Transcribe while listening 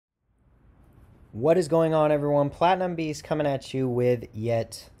What is going on, everyone? Platinum Beast coming at you with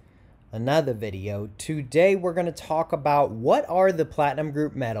yet another video. Today we're going to talk about what are the platinum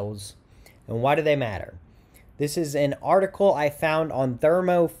group metals and why do they matter. This is an article I found on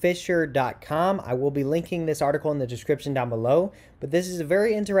thermofisher.com. I will be linking this article in the description down below, but this is a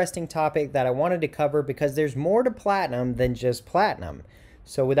very interesting topic that I wanted to cover because there's more to platinum than just platinum.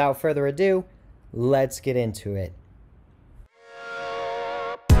 So without further ado, let's get into it.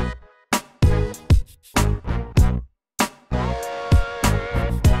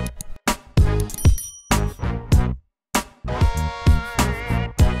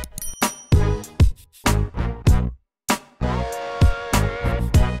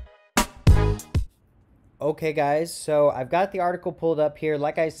 Okay guys, so I've got the article pulled up here.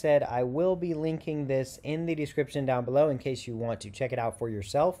 Like I said, I will be linking this in the description down below in case you want to check it out for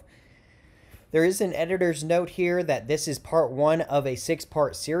yourself. There is an editor's note here that this is part 1 of a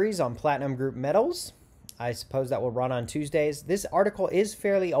 6-part series on platinum group metals. I suppose that will run on Tuesdays. This article is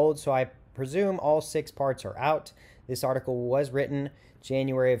fairly old, so I presume all 6 parts are out. This article was written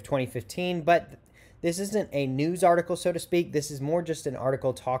January of 2015, but this isn't a news article, so to speak. This is more just an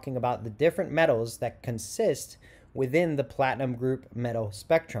article talking about the different metals that consist within the platinum group metal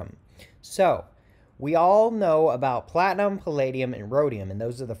spectrum. So, we all know about platinum, palladium, and rhodium, and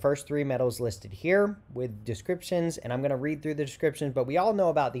those are the first 3 metals listed here with descriptions, and I'm going to read through the descriptions, but we all know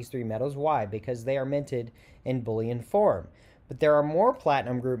about these 3 metals. Why? Because they are minted in bullion form. But there are more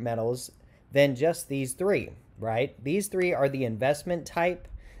platinum group metals than just these 3, right? These 3 are the investment type.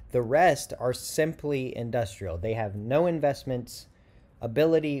 The rest are simply industrial. They have no investment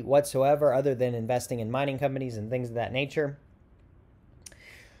ability whatsoever other than investing in mining companies and things of that nature.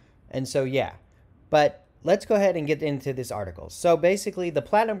 And so, yeah. But let's go ahead and get into this article. So basically, the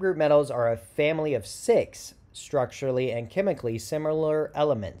platinum group metals are a family of 6 structurally and chemically similar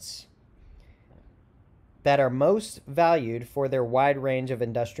elements that are most valued for their wide range of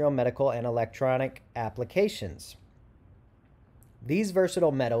industrial, medical, and electronic applications. These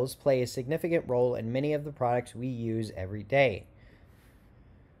versatile metals play a significant role in many of the products we use every day.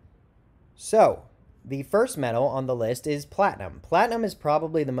 So, the first metal on the list is platinum. Platinum is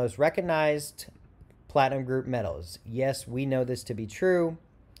probably the most recognized platinum group metals. Yes, we know this to be true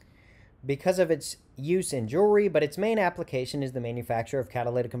because of its use in jewelry, but its main application is the manufacture of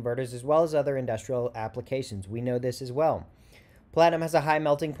catalytic converters as well as other industrial applications. We know this as well. Platinum has a high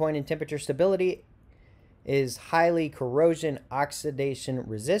melting point and temperature stability, is highly corrosion oxidation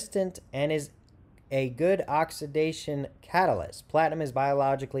resistant, and is a good oxidation catalyst. Platinum is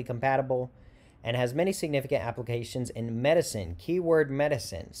biologically compatible and has many significant applications in medicine. Keyword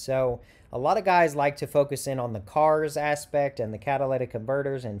medicine. So a lot of guys like to focus in on the cars aspect and the catalytic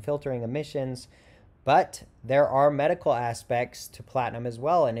converters and filtering emissions, but there are medical aspects to platinum as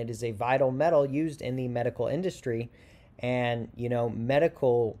well, and it is a vital metal used in the medical industry. And you know,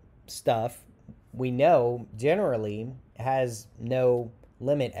 medical stuff, we know generally has no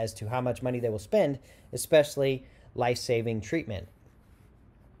limit as to how much money they will spend, especially life-saving treatment.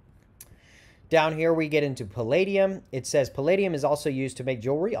 Down here we get into palladium. It says palladium is also used to make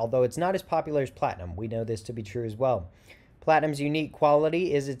jewelry, although it's not as popular as platinum. We know this to be true as well. Platinum's unique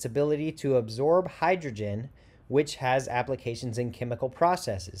quality is its ability to absorb hydrogen, which has applications in chemical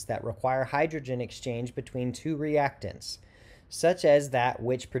processes that require hydrogen exchange between 2 reactants, such as that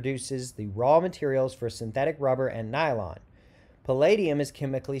which produces the raw materials for synthetic rubber and nylon. Palladium is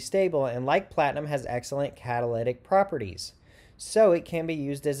chemically stable and, like platinum, has excellent catalytic properties, so it can be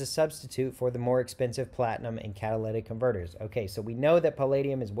used as a substitute for the more expensive platinum in catalytic converters. Okay, so we know that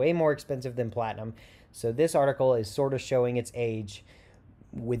palladium is way more expensive than platinum, so this article is sort of showing its age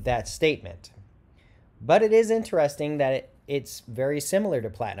with that statement. But it is interesting that it's very similar to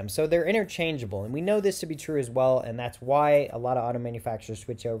platinum, so they're interchangeable, and we know this to be true as well, and that's why a lot of auto manufacturers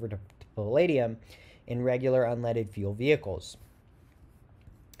switch over to palladium in regular unleaded fuel vehicles.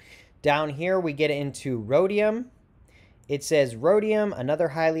 Down here we get into rhodium. It says rhodium, another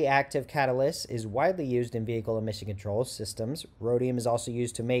highly active catalyst, is widely used in vehicle emission control systems. Rhodium is also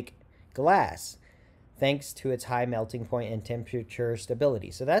used to make glass, thanks to its high melting point and temperature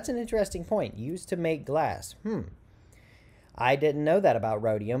stability. So that's an interesting point, used to make glass. I didn't know that about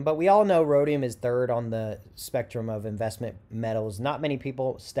rhodium, but we all know rhodium is 3rd on the spectrum of investment metals. Not many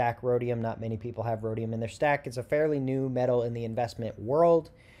people stack rhodium. Not many people have rhodium in their stack. It's a fairly new metal in the investment world.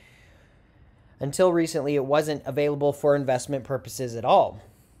 Until recently, it wasn't available for investment purposes at all.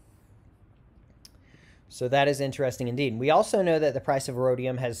 So that is interesting indeed. We also know that the price of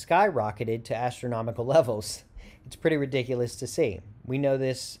rhodium has skyrocketed to astronomical levels. It's pretty ridiculous to see. We know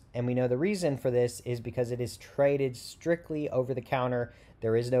this, and we know the reason for this is because it is traded strictly over the counter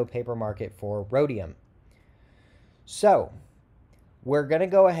There is no paper market for rhodium. So we're going to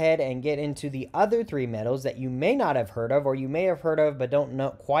go ahead and get into the other three metals that you may not have heard of, or you may have heard of but don't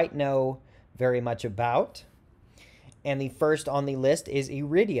quite know very much about. And the first on the list is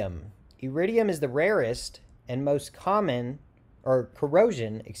iridium. Iridium is the rarest and most common, or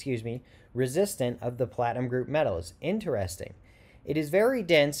corrosion, resistant of the platinum group metals. Interesting. It is very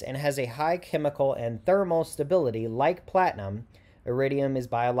dense and has a high chemical and thermal stability. Like platinum, iridium is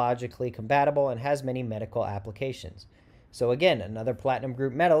biologically compatible and has many medical applications. So again, another platinum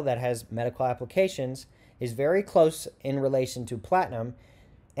group metal that has medical applications, is very close in relation to platinum.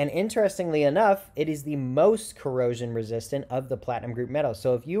 And interestingly enough, it is the most corrosion resistant of the platinum group metals.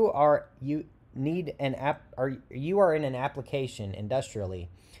 So if you are in an application industrially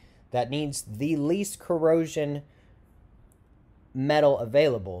that needs the least corrosion metal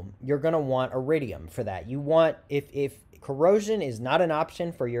available, you're going to want iridium for that. You want, if corrosion is not an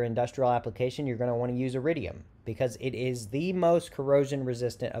option for your industrial application, you're going to want to use iridium because it is the most corrosion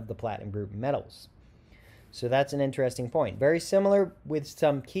resistant of the platinum group metals. So that's an interesting point. Very similar with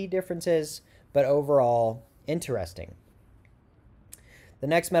some key differences, but overall interesting. The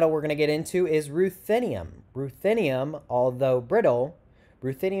next metal we're going to get into is ruthenium. Ruthenium, although brittle,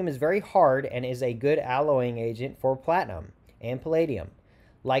 ruthenium is very hard and is a good alloying agent for platinum and palladium.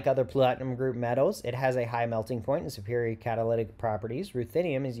 Like other platinum group metals, it has a high melting point and superior catalytic properties.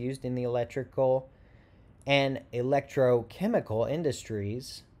 Ruthenium is used in the electrical and electrochemical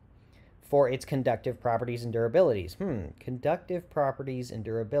industries for its conductive properties and durabilities. Conductive properties and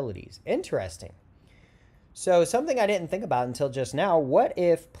durabilities. Interesting. So something I didn't think about until just now, what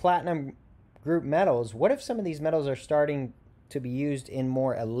if platinum group metals, what if some of these metals are starting to be used in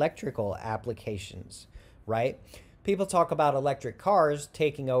more electrical applications, right? People talk about electric cars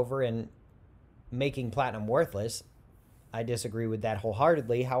taking over and making platinum worthless. I disagree with that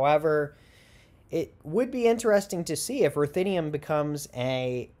wholeheartedly. However, it would be interesting to see if ruthenium becomes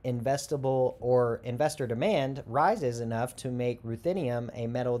a investable, or investor demand rises enough to make ruthenium a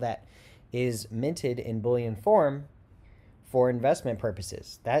metal that is minted in bullion form for investment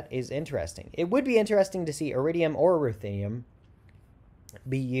purposes. That is interesting. It would be interesting to see iridium or ruthenium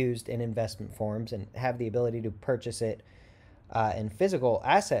be used in investment forms and have the ability to purchase it in physical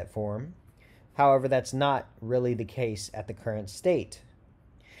asset form. However, that's not really the case at the current state.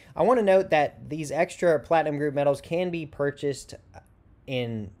 I want to note that these extra platinum group metals can be purchased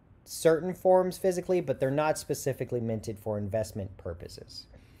in certain forms physically, but they're not specifically minted for investment purposes.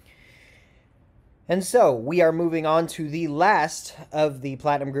 And so we are moving on to the last of the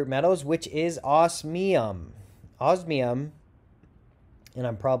platinum group metals, which is osmium. Osmium, and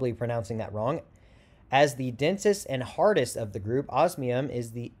I'm probably pronouncing that wrong, as the densest and hardest of the group, osmium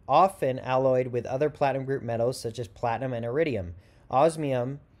is often alloyed with other platinum group metals such as platinum and iridium.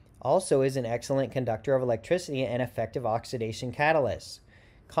 Osmium also is an excellent conductor of electricity and effective oxidation catalyst.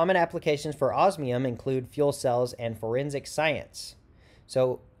 Common applications for osmium include fuel cells and forensic science.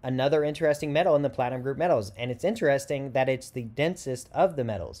 So another interesting metal in the platinum group metals, and it's interesting that it's the densest of the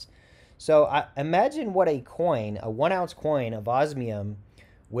metals. So imagine what a 1 ounce coin of osmium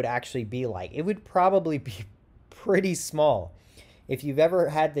would actually be like. It would probably be pretty small. If you've ever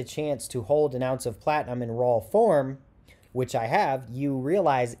had the chance to hold an ounce of platinum in raw form, which I have, you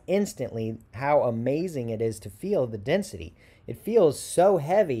realize instantly how amazing it is to feel the density. It feels so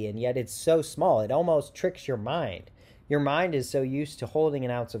heavy and yet it's so small. It almost tricks your mind. Your mind is so used to holding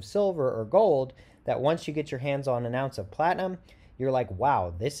an ounce of silver or gold that once you get your hands on an ounce of platinum, you're like,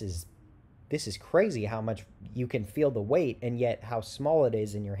 wow, this is crazy how much you can feel the weight and yet how small it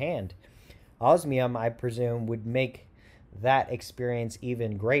is in your hand. Osmium, I presume, would make that experience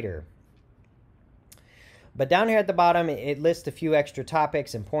even greater. But down here at the bottom, it lists a few extra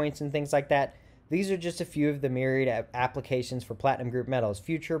topics and points and things like that. These are just a few of the myriad applications for platinum group metals.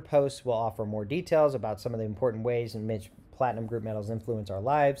 Future posts will offer more details about some of the important ways in which platinum group metals influence our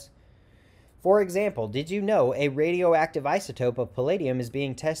lives. For example, did you know a radioactive isotope of palladium is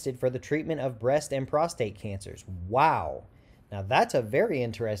being tested for the treatment of breast and prostate cancers? Wow. Now that's a very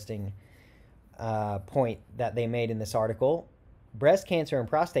interesting point that they made in this article. Breast cancer and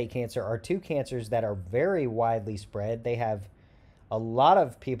prostate cancer are two cancers that are very widely spread. They have a lot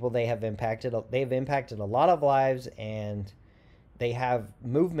of people they have impacted. They've impacted a lot of lives, and they have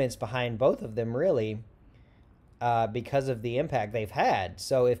movements behind both of them, really, because of the impact they've had.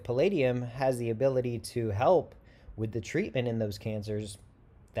 So if palladium has the ability to help with the treatment in those cancers,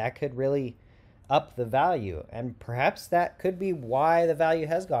 that could really up the value. And perhaps that could be why the value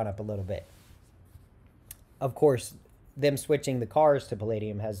has gone up a little bit. Of course, them switching the cars to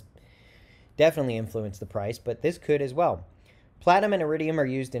palladium has definitely influenced the price, but this could as well. Platinum and iridium are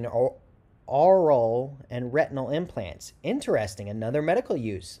used in oral and retinal implants. Interesting, another medical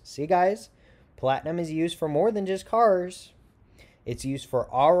use. See, guys, platinum is used for more than just cars. It's used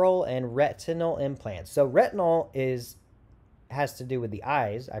for oral and retinal implants. So retinal has to do with the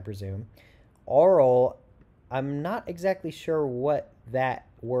eyes, I presume. Oral, I'm not exactly sure what that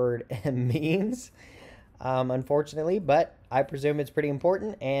word means, unfortunately, but I presume it's pretty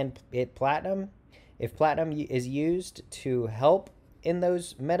important. And if platinum is used to help in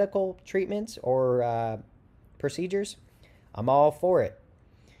those medical treatments or procedures, I'm all for it.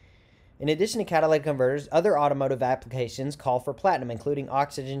 In addition to catalytic converters, other automotive applications call for platinum, including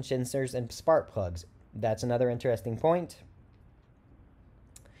oxygen sensors and spark plugs. That's another interesting point.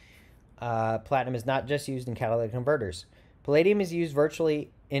 Platinum is not just used in catalytic converters. Palladium is used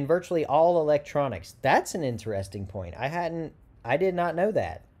in virtually all electronics. That's an interesting point. I did not know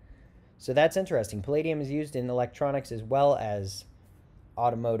that. So that's interesting. Palladium is used in electronics as well as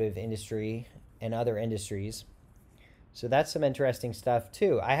automotive industry and other industries. So that's some interesting stuff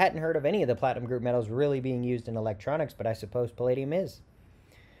too. I hadn't heard of any of the platinum group metals really being used in electronics, but I suppose palladium is.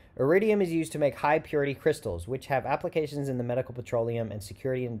 Iridium is used to make high purity crystals, which have applications in the medical, petroleum, and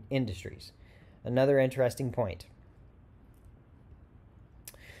security industries. Another interesting point.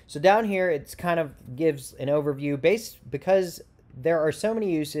 So down here, it's kind of gives an overview because there are so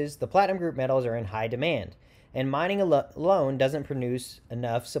many uses. The platinum group metals are in high demand, and mining alone doesn't produce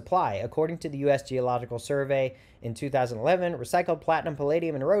enough supply. According to the U.S. Geological Survey in 2011, recycled platinum,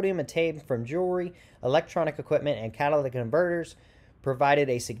 palladium, and rhodium obtained from jewelry, electronic equipment, and catalytic converters provided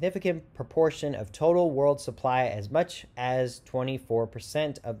a significant proportion of total world supply, as much as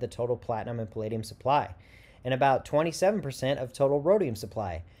 24% of the total platinum and palladium supply, and about 27% of total rhodium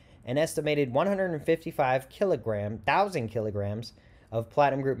supply. An estimated 155,000 kilograms of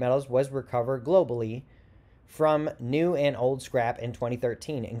platinum group metals was recovered globally from new and old scrap in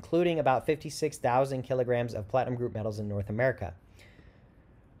 2013, including about 56,000 kilograms of platinum group metals in North America.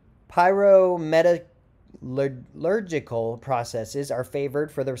 Pyrometallurgical processes are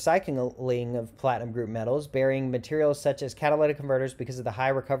favored for the recycling of platinum group metals, bearing materials such as catalytic converters because of the high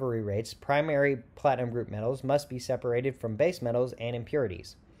recovery rates. Primary platinum group metals must be separated from base metals and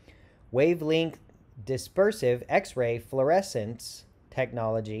impurities. Wavelength dispersive X-ray fluorescence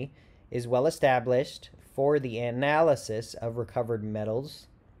technology is well established for the analysis of recovered metals.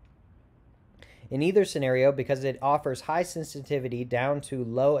 In either scenario, because it offers high sensitivity down to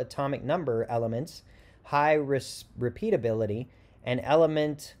low atomic number elements, high repeatability, and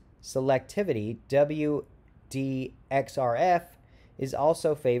element selectivity, WDXRF is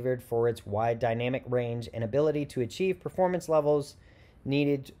also favored for its wide dynamic range and ability to achieve performance levels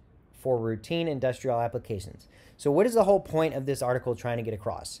needed for routine industrial applications. So what is the whole point of this article trying to get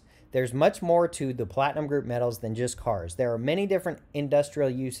across? There's much more to the platinum group metals than just cars. There are many different industrial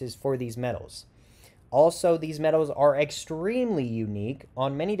uses for these metals. Also, these metals are extremely unique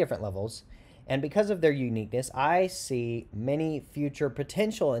on many different levels, and because of their uniqueness, I see many future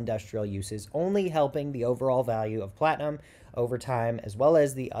potential industrial uses only helping the overall value of platinum over time, as well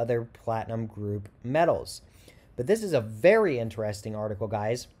as the other platinum group metals. But this is a very interesting article,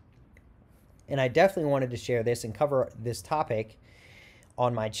 guys, and I definitely wanted to share this and cover this topic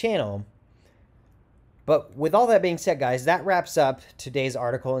on my channel. But with all that being said, guys, that wraps up today's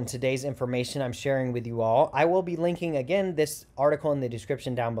article and today's information I'm sharing with you all. I will be linking, again, this article in the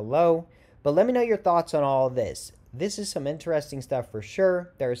description down below. But let me know your thoughts on all of this. This is some interesting stuff for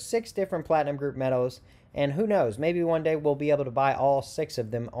sure. There are 6 different platinum group metals, and who knows, maybe one day we'll be able to buy all 6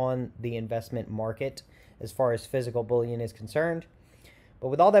 of them on the investment market as far as physical bullion is concerned. But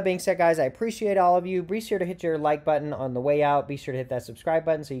with all that being said, guys, I appreciate all of you. Be sure to hit your like button on the way out. Be sure to hit that subscribe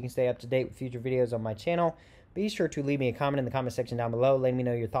button so you can stay up to date with future videos on my channel. Be sure to leave me a comment in the comment section down below, letting me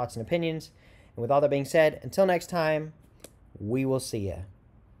know your thoughts and opinions. And with all that being said, until next time, we will see ya.